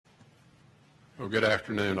Well, good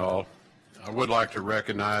afternoon, all. I would like to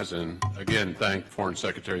recognize and again thank Foreign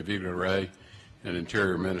Secretary Vivian Ray and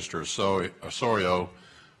Interior Minister Osorio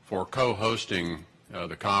for co-hosting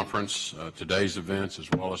the conference, today's events as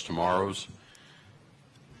well as tomorrow's.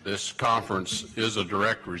 This conference is a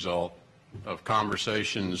direct result of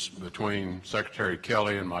conversations between Secretary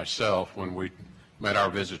Kelly and myself when we made our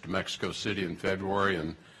visit to Mexico City in February,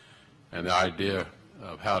 and the idea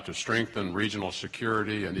of how to strengthen regional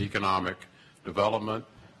security and economic development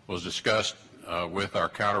was discussed with our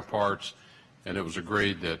counterparts, and it was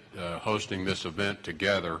agreed that hosting this event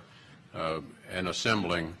together and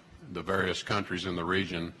assembling the various countries in the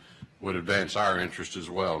region would advance our interest as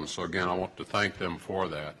well. And so again, I want to thank them for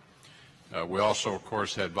that. We also, of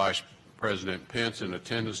course, had Vice President Pence in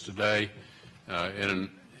attendance today, and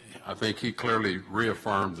I think he clearly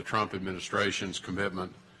reaffirmed the Trump administration's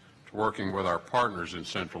commitment to working with our partners in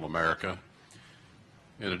Central America.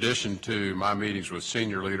 In addition to my meetings with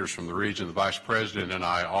senior leaders from the region, the Vice President and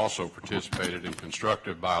I also participated in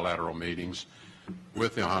constructive bilateral meetings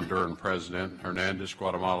with the Honduran President Hernandez,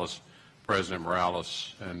 Guatemala's President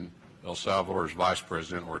Morales, and El Salvador's Vice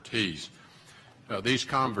President Ortiz. These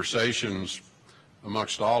conversations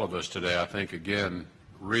amongst all of us today, I think, again,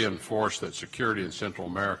 reinforce that security in Central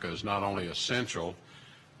America is not only essential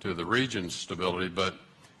to the region's stability, but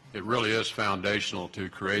it really is foundational to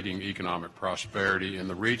creating economic prosperity in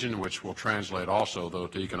the region, which will translate also, though,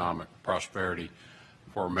 to economic prosperity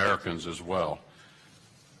for Americans as well.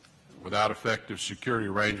 Without effective security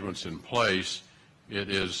arrangements in place, it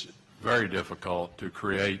is very difficult to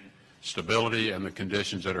create stability and the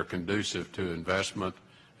conditions that are conducive to investment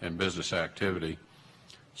and business activity.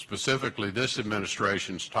 Specifically, this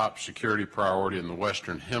administration's top security priority in the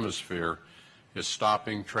Western Hemisphere is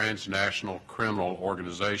stopping transnational criminal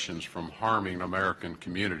organizations from harming American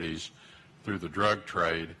communities through the drug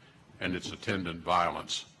trade and its attendant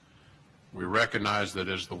violence. We recognize that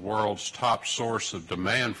as the world's top source of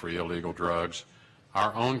demand for illegal drugs,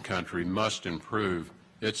 our own country must improve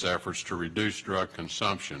its efforts to reduce drug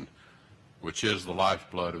consumption, which is the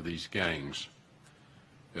lifeblood of these gangs.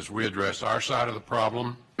 As we address our side of the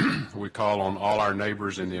problem, we call on all our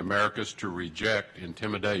neighbors in the Americas to reject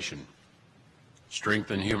intimidation,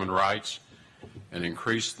 strengthen human rights, and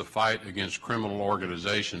increase the fight against criminal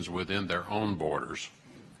organizations within their own borders.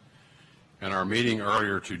 In our meeting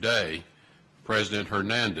earlier today, President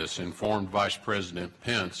Hernandez informed Vice President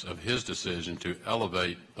Pence of his decision to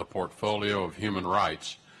elevate the portfolio of human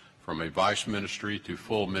rights from a vice ministry to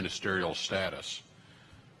full ministerial status.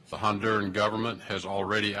 The Honduran government has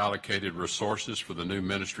already allocated resources for the new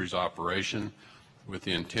ministry's operation with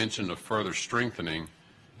the intention of further strengthening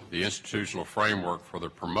the institutional framework for the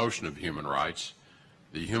promotion of human rights,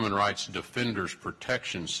 the human rights defenders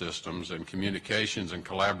protection systems, and communications and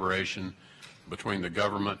collaboration between the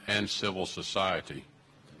government and civil society.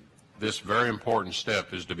 This very important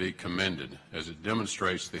step is to be commended, as it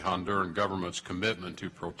demonstrates the Honduran government's commitment to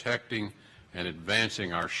protecting and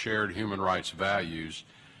advancing our shared human rights values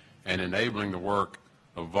and enabling the work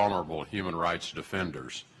of vulnerable human rights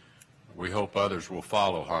defenders. We hope others will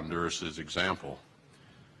follow Honduras's example.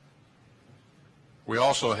 We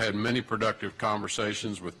also had many productive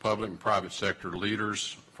conversations with public and private sector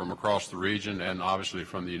leaders from across the region and obviously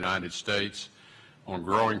from the United States on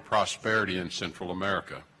growing prosperity in Central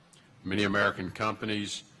America. Many American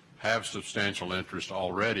companies have substantial interest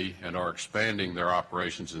already and are expanding their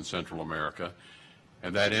operations in Central America,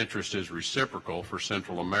 and that interest is reciprocal for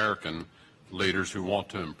Central American leaders who want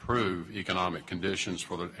to improve economic conditions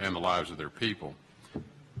for and the lives of their people.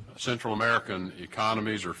 Central American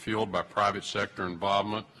economies are fueled by private sector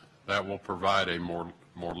involvement that will provide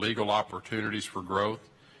more legal opportunities for growth.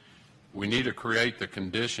 We need to create the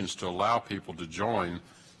conditions to allow people to join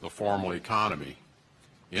the formal economy,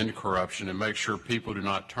 end corruption, and make sure people do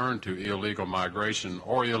not turn to illegal migration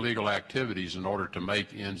or illegal activities in order to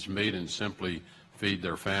make ends meet and simply feed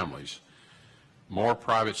their families. More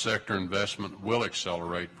private sector investment will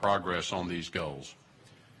accelerate progress on these goals.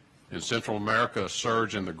 In Central America, a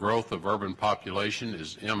surge in the growth of urban population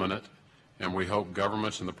is imminent, and we hope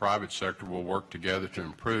governments and the private sector will work together to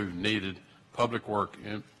improve needed public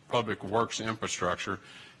works infrastructure,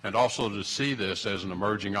 and also to see this as an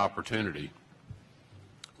emerging opportunity.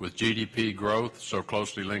 With GDP growth so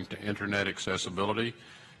closely linked to internet accessibility,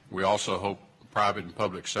 we also hope private and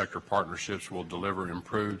public sector partnerships will deliver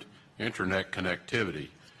improved internet connectivity.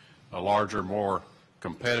 A larger, more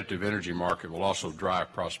competitive energy market will also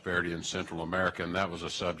drive prosperity in Central America, and that was a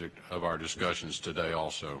subject of our discussions today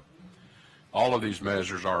also. All of these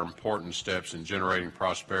measures are important steps in generating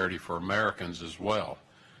prosperity for Americans as well.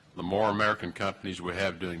 The more American companies we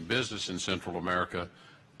have doing business in Central America,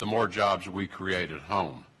 the more jobs we create at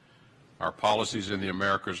home. Our policies in the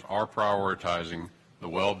Americas are prioritizing the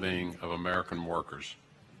well-being of American workers.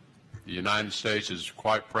 The United States is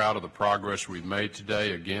quite proud of the progress we've made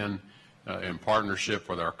today, again, in partnership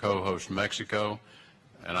with our co-host Mexico,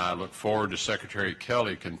 and I look forward to Secretary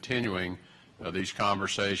Kelly continuing these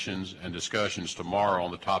conversations and discussions tomorrow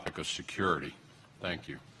on the topic of security. Thank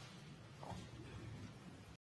you.